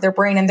logical part of their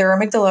brain and their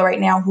amygdala right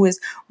now, who is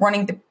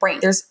running the brain.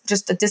 There's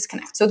just a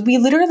disconnect. So we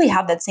literally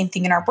have that same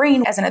thing in our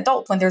brain as an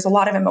adult when there's a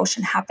lot of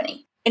emotion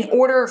happening. in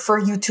order for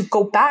you to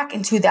go back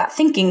into that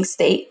thinking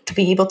state to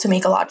be able to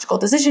make a logical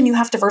decision, you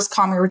have to first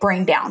calm your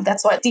brain down.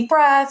 That's why deep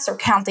breaths or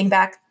counting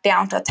back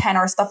down to 10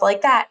 or stuff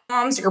like that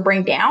calms your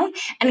brain down,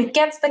 and it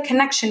gets the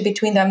connection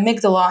between the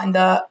amygdala and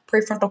the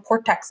prefrontal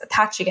cortex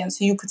attached again,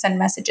 so you could send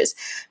messages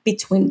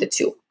between the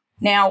two.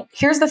 Now,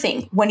 here's the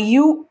thing. When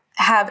you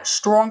have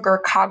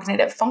stronger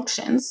cognitive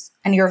functions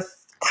and your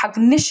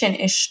cognition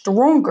is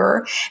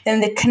stronger,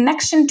 then the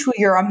connection to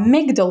your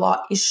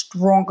amygdala is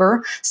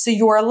stronger, so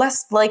you are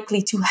less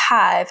likely to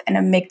have an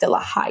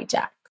amygdala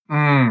hijack.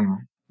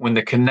 When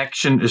the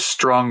connection is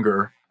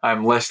stronger,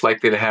 I'm less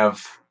likely to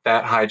have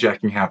that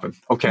hijacking happen.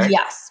 Okay.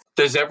 Yes.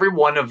 Does every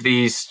one of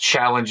these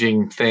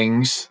challenging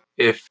things,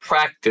 if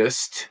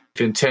practiced,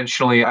 if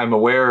intentionally I'm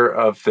aware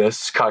of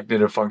this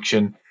cognitive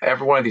function,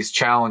 every one of these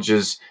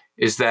challenges,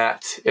 is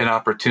that an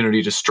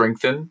opportunity to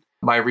strengthen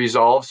my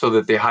resolve so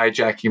that the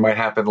hijacking might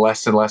happen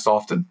less and less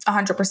often?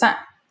 100%.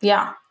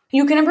 Yeah.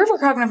 You can improve your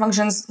cognitive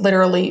functions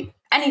literally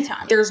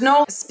anytime. There's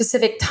no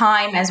specific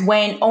time as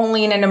when,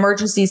 only in an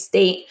emergency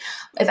state.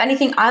 If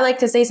anything, I like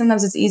to say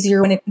sometimes it's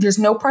easier when there's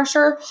no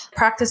pressure.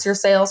 Practice your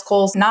sales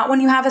calls, not when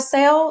you have a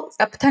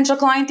potential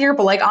client there,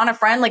 but like on a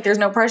friend, like there's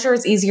no pressure.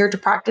 It's easier to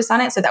practice on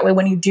it. So that way,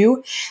 when you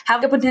do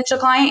have a potential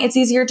client, it's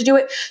easier to do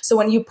it. So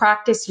when you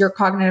practice your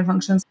cognitive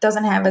functions, it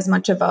doesn't have as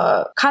much of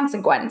a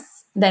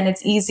consequence. Then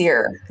it's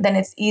easier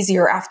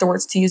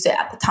afterwards to use it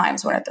at the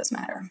times when it does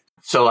matter.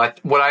 So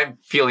what I'm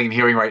feeling and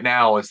hearing right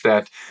now is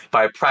that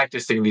by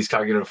practicing these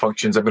cognitive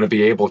functions, I'm going to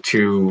be able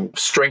to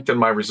strengthen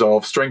my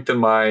resolve, strengthen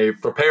my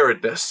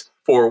preparedness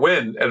for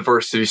when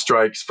adversity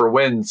strikes, for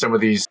when some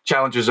of these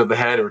challenges of the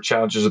head or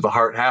challenges of the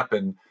heart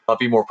happen. I'll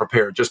be more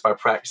prepared just by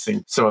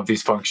practicing some of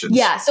these functions.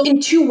 Yeah, so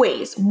in two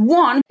ways.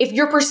 One, if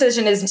your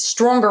precision is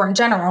stronger in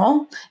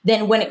general,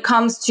 then when it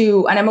comes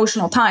to an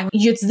emotional time,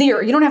 it's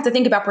there. You don't have to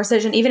think about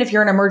precision, even if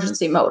you're in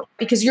emergency mode,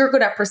 because you're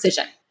good at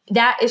precision.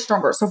 That is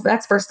stronger. So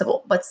that's first of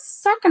all. But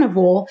second of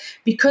all,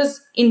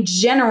 because in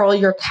general,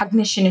 your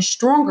cognition is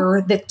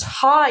stronger, the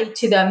tie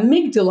to the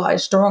amygdala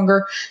is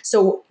stronger.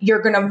 So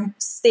you're going to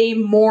stay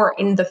more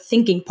in the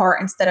thinking part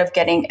instead of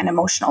getting an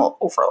emotional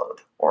overload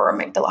or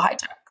amygdala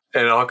hijack.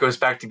 And it all goes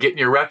back to getting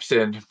your reps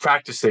in,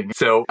 practicing.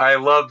 So I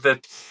love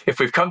that if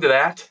we've come to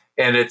that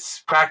and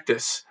it's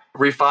practice,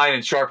 refine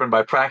and sharpen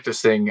by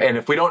practicing. And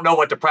if we don't know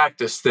what to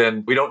practice,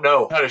 then we don't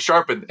know how to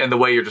sharpen in the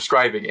way you're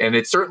describing. And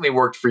it certainly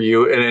worked for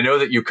you. And I know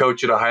that you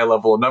coach at a high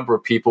level a number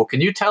of people. Can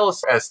you tell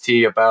us,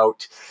 ST,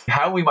 about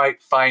how we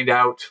might find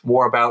out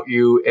more about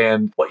you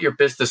and what your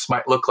business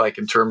might look like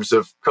in terms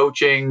of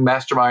coaching,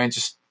 masterminds,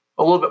 just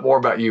a little bit more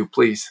about you,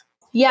 please?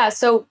 Yeah.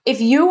 So if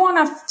you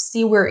want to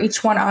see where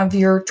each one of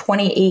your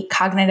 28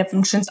 cognitive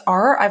functions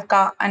are, I've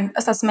got an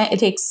assessment. It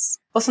takes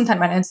less than 10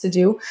 minutes to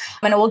do,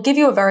 and it will give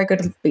you a very good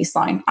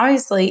baseline.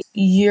 Obviously,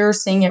 you're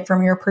seeing it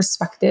from your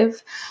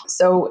perspective,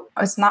 so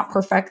it's not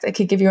perfect. I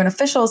could give you an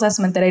official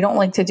assessment that I don't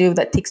like to do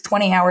that takes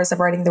 20 hours of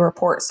writing the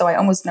report, so I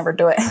almost never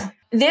do it.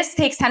 This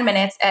takes 10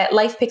 minutes at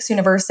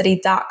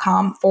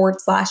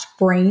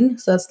lifepicksuniversity.com/brain.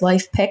 So that's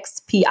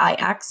lifepicks,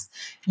 PIX,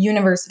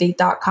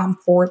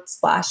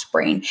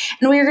 university.com/brain.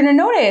 And what you're going to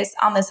notice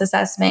on this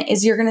assessment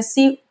is you're going to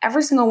see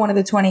every single one of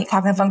the 28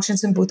 cognitive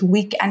functions in both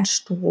weak and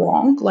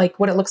strong, like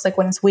what it looks like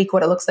when it's weak,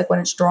 what it looks like when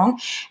it's strong.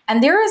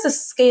 And there is a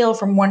scale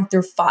from 1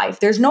 through 5.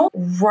 There's no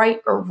right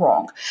or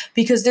wrong,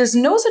 because there's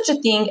no such a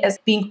thing as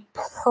being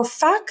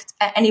perfect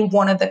at any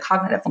one of the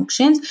cognitive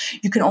functions.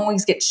 You can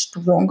always get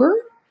stronger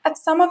at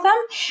some of them.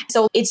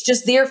 So it's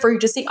just there for you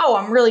to see, oh,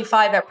 I'm really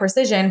 5 at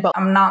precision, but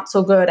I'm not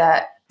so good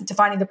at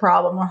defining the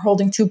problem or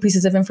holding 2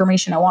 pieces of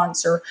information at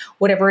once or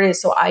whatever it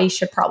is. So I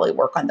should probably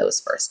work on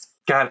those first.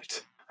 Got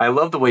it. I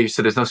love the way you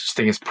said there's no such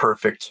thing as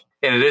perfect.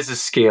 And it is a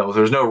scale.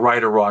 There's no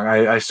right or wrong.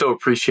 I so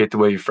appreciate the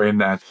way you frame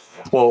that.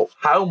 Well,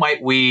 how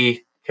might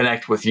we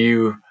connect with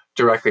you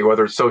directly,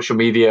 whether it's social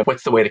media?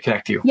 What's the way to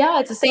connect to you? Yeah,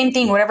 it's the same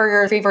thing. Whatever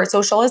your favorite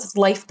social is, it's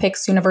Life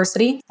Picks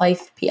University,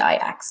 Life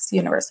PIX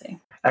University.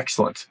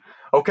 Excellent.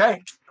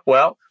 Okay.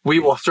 Well, we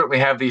will certainly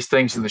have these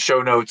things in the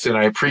show notes, and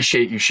I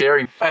appreciate you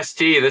sharing.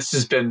 ST, this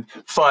has been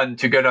fun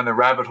to go down the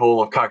rabbit hole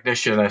of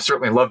cognition. I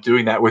certainly love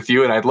doing that with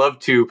you, and I'd love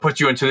to put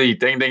you into the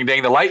ding, ding,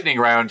 ding, the lightning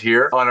round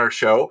here on our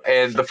show.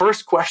 And the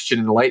first question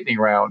in the lightning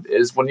round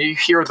is, when you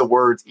hear the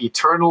words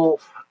eternal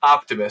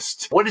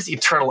optimist, what does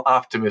eternal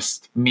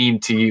optimist mean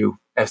to you,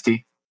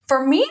 ST?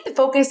 For me, the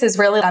focus is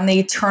really on the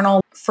eternal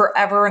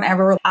forever and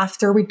ever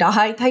after we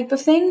die type of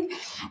thing.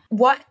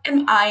 What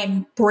am I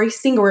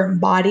embracing or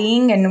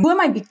embodying, and who am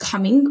I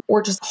becoming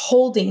or just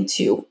holding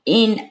to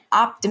in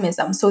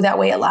optimism so that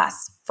way it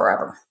lasts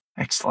forever?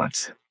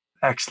 Excellent.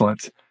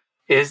 Excellent.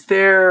 Is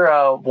there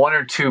 1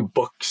 or 2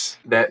 books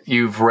that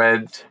you've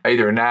read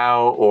either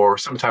now or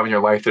sometime in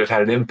your life that have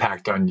had an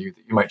impact on you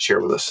that you might share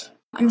with us?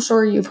 I'm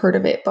sure you've heard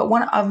of it, but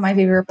one of my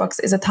favorite books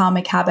is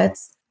Atomic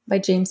Habits by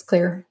James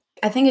Clear.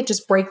 I think it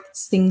just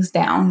breaks things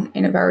down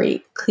in a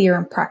very clear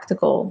and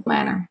practical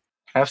manner.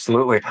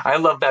 Absolutely. I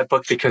love that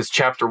book because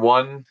chapter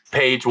 1,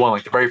 page 1,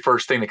 like the very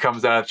first thing that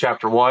comes out of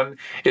chapter 1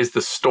 is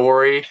the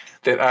story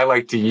that I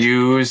like to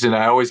use. And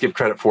I always give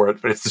credit for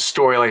it, but it's the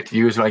story I like to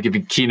use when I give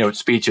keynote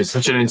speeches.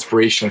 Such an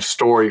inspirational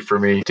story for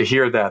me to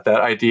hear that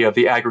idea of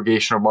the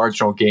aggregation of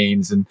marginal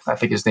gains. And I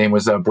think his name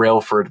was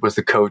Brailford, was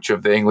the coach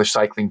of the English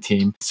cycling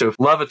team. So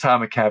love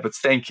Atomic Habits.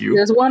 Thank you.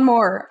 There's one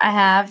more I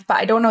have, but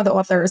I don't know the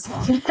authors.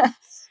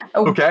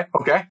 Okay.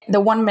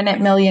 The 1 Minute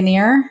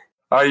Millionaire.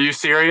 Are you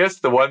serious?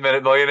 The 1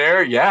 Minute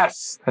Millionaire?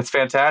 Yes. That's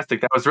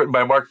fantastic. That was written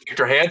by Mark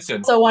Victor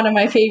Hansen. So one of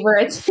my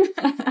favorites.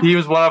 He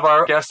was one of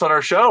our guests on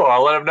our show.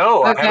 I'll let him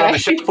know. Okay. I have it on the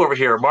shelf over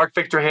here. Mark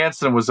Victor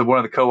Hansen was one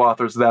of the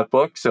co-authors of that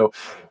book. So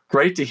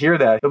great to hear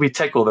that. He'll be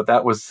tickled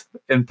that was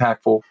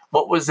impactful.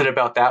 What was it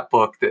about that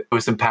book that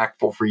was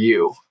impactful for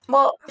you?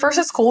 Well, first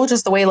it's cool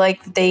just the way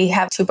like they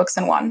have 2 books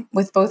in one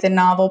with both the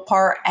novel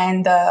part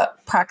and the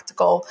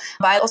practical.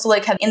 But I also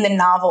like how in the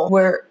novel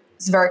where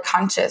it's very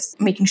conscious,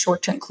 making sure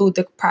to include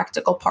the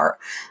practical part.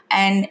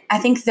 And I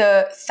think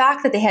the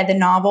fact that they had the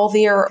novel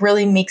there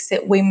really makes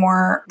it way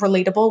more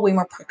relatable, way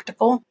more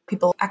practical.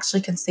 People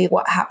actually can see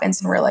what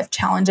happens in real life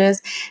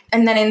challenges.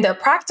 And then in the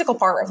practical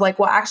part of like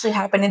what actually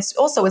happened,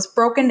 it's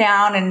broken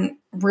down and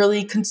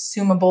really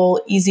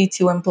consumable, easy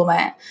to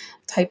implement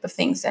type of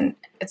things. And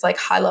it's like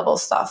high level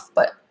stuff,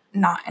 but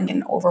not in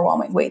an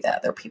overwhelming way that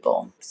other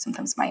people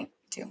sometimes might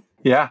do.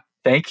 Yeah.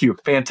 Thank you.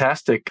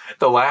 Fantastic.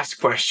 The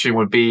last question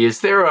would be,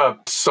 is there a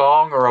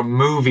song or a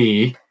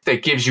movie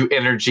that gives you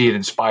energy and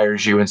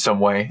inspires you in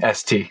some way,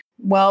 ST?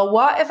 Well,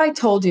 what if I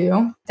told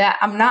you that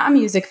I'm not a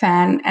music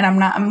fan and I'm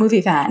not a movie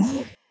fan?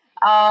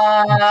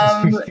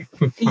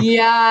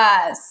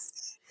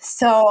 Yes.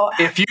 So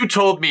if you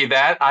told me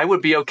that, I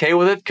would be okay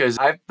with it because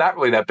I'm not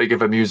really that big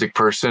of a music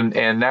person.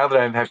 And now that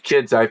I have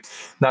kids, I'm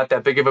not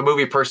that big of a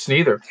movie person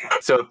either.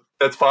 So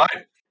that's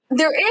fine.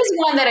 There is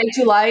one that I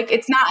do like.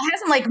 It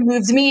hasn't like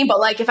moved me,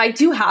 but like if I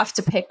do have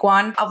to pick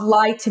one, of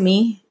Lie to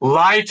Me.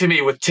 Lie to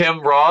Me with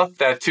Tim Roth,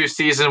 that 2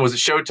 season, was it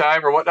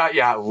Showtime or whatnot?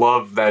 Yeah, I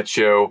love that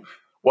show.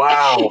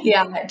 Wow.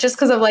 Yeah, just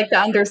because of like the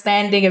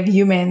understanding of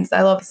humans.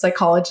 I love the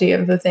psychology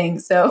of the thing.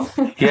 So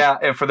yeah,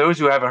 and for those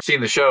who haven't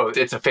seen the show,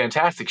 it's a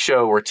fantastic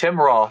show where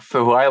Tim Roth,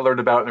 who I learned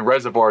about in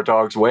Reservoir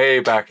Dogs way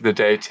back in the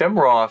day, Tim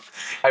Roth,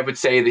 I would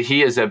say that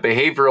he is a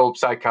behavioral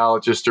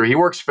psychologist, or he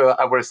works for,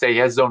 I want to say he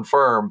has his own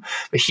firm,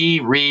 but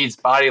he reads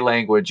body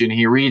language and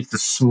he reads the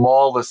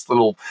smallest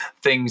little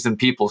things in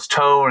people's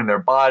tone and their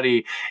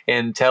body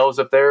and tells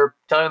if they're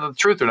telling the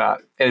truth or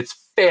not. And it's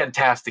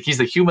fantastic. He's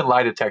the human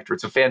lie detector.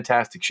 It's a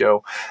fantastic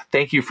show.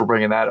 Thank you for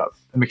bringing that up.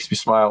 It makes me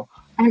smile.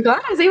 I'm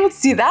glad I was able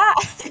to do that.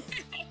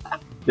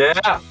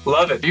 Yeah,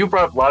 love it. You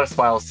brought up a lot of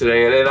smiles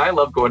today, and I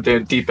love going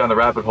deep down the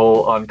rabbit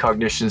hole on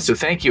cognition. So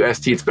thank you,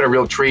 ST. It's been a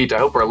real treat. I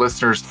hope our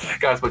listeners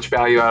got as much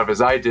value out of it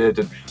as I did.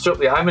 And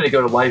certainly I'm going to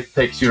go to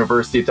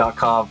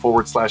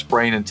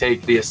lifepicksuniversity.com/brain and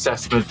take the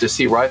assessment to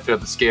see where I fit on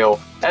the scale.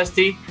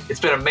 ST, it's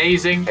been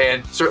amazing,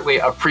 and certainly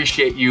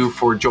appreciate you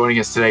for joining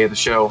us today at the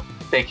show.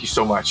 Thank you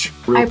so much.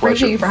 I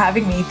appreciate you for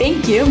having me.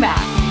 Thank you,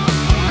 Matt.